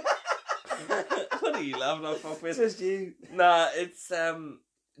are you laughing at, fuckwit? Just you. Nah, it's, do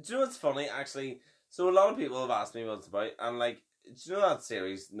you know what's funny, actually? So a lot of people have asked me what it's about, and like, do you know that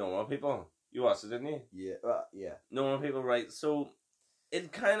series, Normal People? You watched it, didn't you? Yeah, yeah. Normal People, right? So,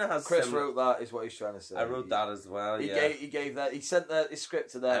 it kind of has... Chris wrote that, is what he's trying to say. I wrote that as well, he gave that, he sent his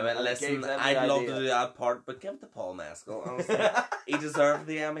script to them. I went, listen, I'd love to do that part, but give it to Paul Mescal, honestly. He deserved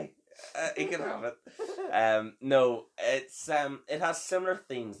the Emmy. He can have it. No, it's it has similar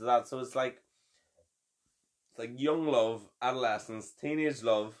themes to that. So it's like young love, adolescence, teenage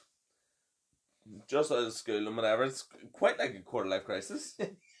love, just out of school and whatever. It's quite like a quarter life crisis.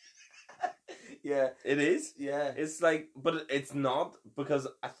 Yeah, it is. Yeah, it's like, but it's not, because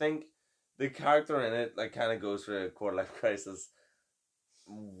I think the character in it like kind of goes through a quarter life crisis.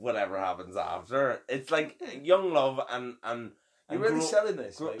 Whatever happens after, it's like young love and. You're really selling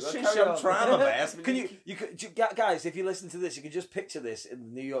this, mate. I'm trying my best. Can you guys, if you listen to this, you can just picture this in the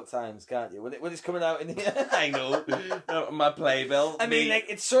New York Times, can't you? When it's coming out in the... I know. My playbill. I mean, like,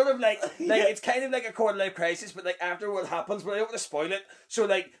 it's sort of like it's kind of like a quarter life crisis, but like after what happens, we're able to spoil it. So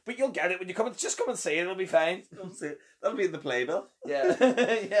like, but you'll get it when you come. Just come and see it. It'll be fine. Come see it. That'll be in the playbill. Yeah,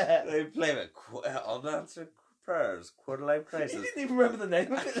 yeah. They play it. Unanswered Prayers, quarter life crisis. You didn't even remember the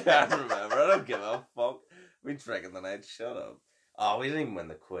name of it. I can't remember. I don't give a fuck. We drinking the night. Shut up. Oh, we didn't even win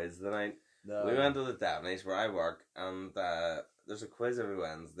the quiz the night. No. We went to the Daphne's where I work, and there's a quiz every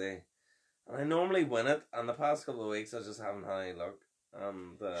Wednesday. And I normally win it, and the past couple of weeks I just haven't had any luck.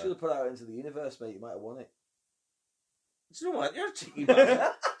 And should have put it out into the universe, mate. You might have won it. Do you know what? You're a cheeky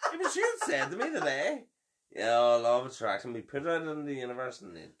bastard. She had said to me today, yeah, law of attraction, we put it out in the universe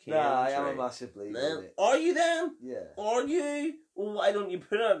and it came. Nah, I am a massive believer in it. Are you then? Yeah. Are you? Well, why don't you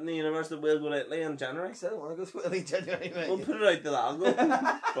put it out in the universe that we'll go to Italy in January? Because I don't want to go to Italy in January, mate. We'll put it out to Lago.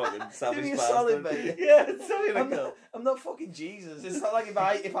 Fucking savage bastard. Solid, mate. Yeah, it's so I'm not fucking Jesus. It's not like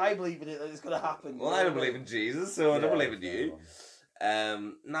if I believe in it, it's going to happen. Well, I don't believe in Jesus, so I don't believe in you.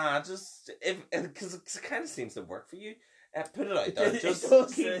 Nah, just because it kind of seems to work for you. Put it out there.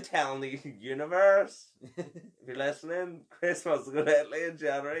 Just keep telling the universe. If you're listening, Chris wants to go to Italy in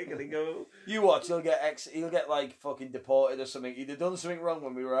January. Can he go? You watch. He'll get like fucking deported or something. He'd have done something wrong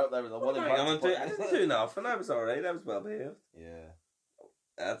when we were out there, and I didn't do nothing. I was alright. I was well behaved. Yeah.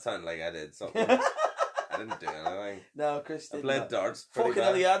 That sounded like I did something. I didn't do anything. No, Chris didn't. I played darts. Fucking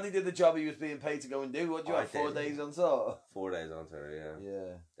hell, he hardly did the job he was being paid to go and do. What do you have? 4 days on tour? 4 days on tour. Yeah.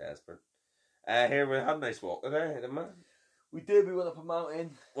 Yeah. Desperate. Here we had a nice walk today, didn't we? We did. We went up a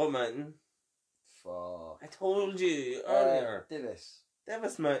mountain. What mountain? Fuck. I told you earlier.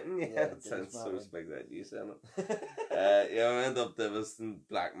 Divis Mountain. Yeah, it sounds so big that you said it. Yeah, we went up Divis and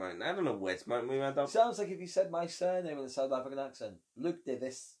Black Mountain. I don't know which mountain we went up. Sounds like if you said my surname with a South African accent. Luke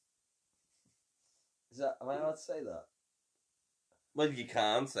Divis. Am I allowed to say that? Well, you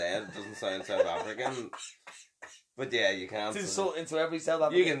can say it. It doesn't sound South African. But yeah, you can. It's insulting to every South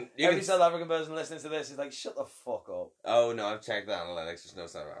African. South African person listening to this is like, shut the fuck up. Oh no, I've checked the analytics. There's no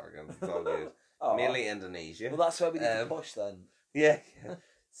South Africans. It's all good. Oh, mainly Indonesia. Well, that's why we need to push then. Yeah.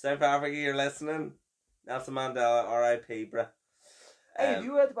 South Africa, you're listening. Nelson Mandela, R.I.P. bruh. Hey, have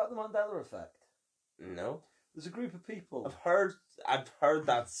you heard about the Mandela effect? No. There's a group of people. I've heard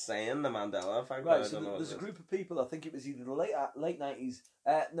that saying, the Mandela effect. Right, so there's a group of people, I think it was either the late 80s,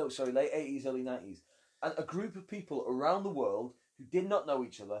 late 80s, early 90s, and a group of people around the world who did not know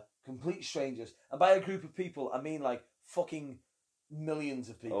each other, complete strangers, and by a group of people, I mean like fucking millions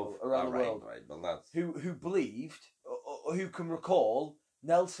of people around the world, who believed, or who can recall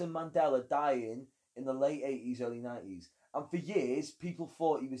Nelson Mandela dying in the late 80s, early 90s, and for years, people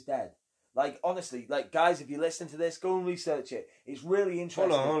thought he was dead. Like, honestly, like, guys, if you listen to this, go and research it. It's really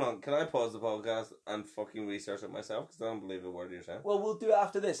interesting. Hold on. Can I pause the podcast and fucking research it myself? Because I don't believe a word you're saying. Well, we'll do it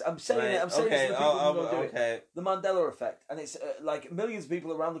after this. I'm saying it. I'm saying it to the people who don't do it. The Mandela effect. And it's, like, millions of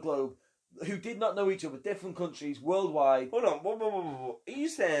people around the globe who did not know each other, different countries, worldwide. Hold on. Whoa. Are you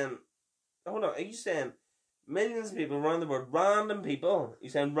saying millions of people around the world, random people? You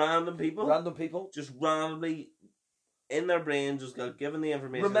saying random people? Random people. Just randomly... in their brain, just got given the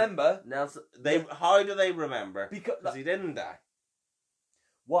information. Remember, Nelson. How do they remember? Because he didn't die.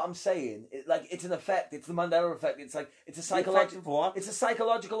 What I'm saying, it's an effect. It's the Mandela effect. It's like it's a psychological. What? It's a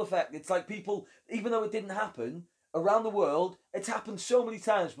psychological effect. It's like people, even though it didn't happen around the world, it's happened so many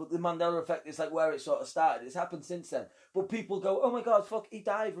times. But the Mandela effect is like where it sort of started. It's happened since then. But people go, "Oh my God, fuck, he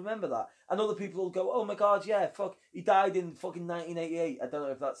died." Remember that? And other people will go, "Oh my God, yeah, fuck, he died in fucking 1988." I don't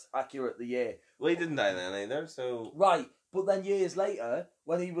know if that's accurate. The year. Well, he didn't die then either. So right, but then years later,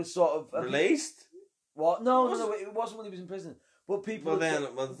 when he was sort of released. What? No, it wasn't when he was in prison. But people. Well, then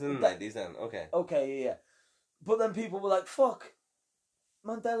it was in the 90s. Then okay. Okay, yeah. But then people were like, "Fuck,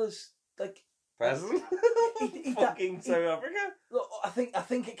 Mandela's like." President? Fucking South Africa? Look, I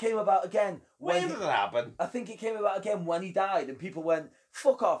think it came about again. When did it happen? I think it came about again when he died, and people went,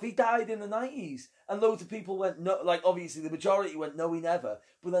 "Fuck off, he died in the 90s." And loads of people went, "No," like obviously the majority went, "No, he never."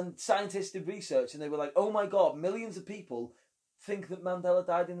 But then scientists did research, and they were like, "Oh my God, millions of people think that Mandela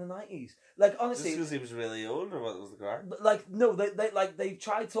died in the 90s." Like honestly, just because he was really old, or what was the crack? Like no, they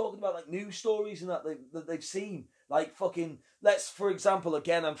tried talking about like news stories and that they've seen. Like fucking, for example,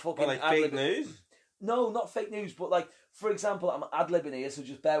 again, I'm fucking... Well, like fake news? No, not fake news, but like, for example, I'm ad-libbing here, so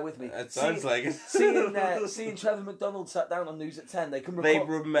just bear with me. It sounds like it. Seeing Trevor McDonald sat down on News at 10, they can They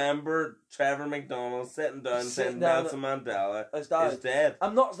remember Trevor McDonald sitting down saying Nelson Mandela is dead.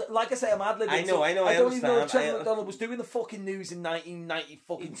 I'm not, like I say, I'm ad-libbing. I know, I understand. don't even know if Trevor McDonald was doing the fucking news in 1990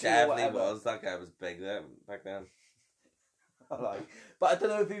 fucking He definitely was. That guy was big then, back then. But I don't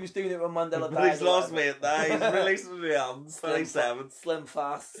know if he was doing it when Mandela died. But he's lost weight now. He's releasing the album, 27. Slim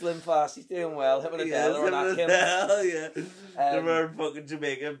fast. He's doing well. Him and Adele are on that. Yeah. They're wearing fucking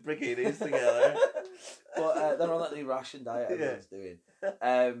Jamaican bikinis together. But they're on that new ration diet everyone's doing.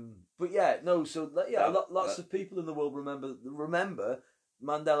 But yeah, no. So yeah, lots of people in the world remember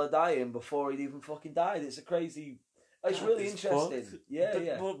Mandela dying before he'd even fucking died. It's a crazy. It's really interesting. Fucked.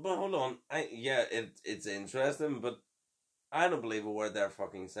 Yeah. But hold on. It's interesting, but. I don't believe a word they're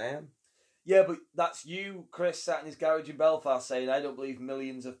fucking saying. Yeah, but that's you, Chris, sat in his garage in Belfast saying, "I don't believe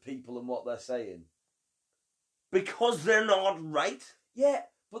millions of people and what they're saying." Because they're not right? Yeah,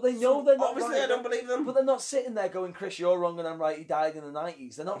 but they know they're not obviously right. I don't believe them. But they're not sitting there going, "Chris, you're wrong and I'm right, he died in the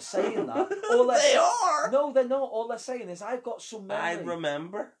 90s. They're not saying that. They are! No, they're not. All they're saying is, "I've got some memory." I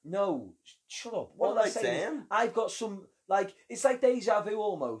remember. No, shut up. What are they saying? I've got some... Like, it's like deja vu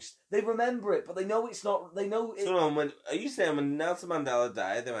almost. They remember it, but they know it's not... They know it... So are you saying when Nelson Mandela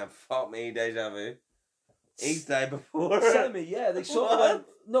died, they went, "Fuck me, deja vu"? He's died before. Semi, yeah. They sort of went...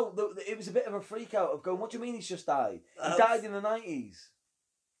 No, it was a bit of a freak out of going, "What do you mean he's just died? He died in the 90s.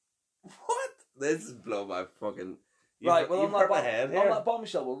 What? This is blowing my fucking... Right, well, on that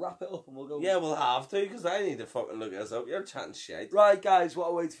bombshell, we'll wrap it up and we'll go... Yeah, we'll have to, because I need to fucking look this up. You're chatting shit. Right, guys, what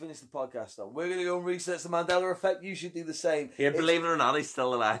a way to finish the podcast on. We're going to go and research the Mandela effect. You should do the same. Here, believe it or not, he's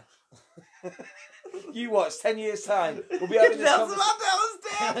still alive. You watch, 10 years' time. We'll be having this Nelson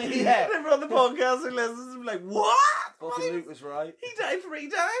Mandela's dead! Yeah. Everyone on the podcast who listens will be like, "What? Fucking Luke was right. He died 3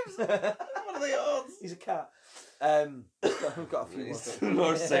 times? What are the odds?" He's a cat. We've got a few more.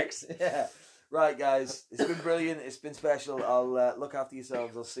 More 6. Yeah. Right, guys, it's been brilliant. It's been special. I'll look after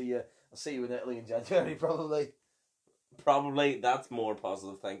yourselves. I'll see you in Italy in January, probably. Probably. That's more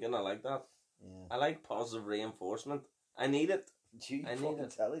positive thinking. I like that. Yeah. I like positive reinforcement. I need it. I need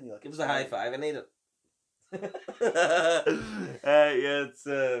it. Telling you, give us a high five. I need it. Yeah, it's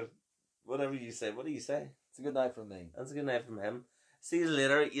whatever you say. What do you say? It's a good night from me. That's a good night from him. See you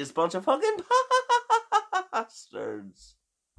later, you bunch of fucking bastards.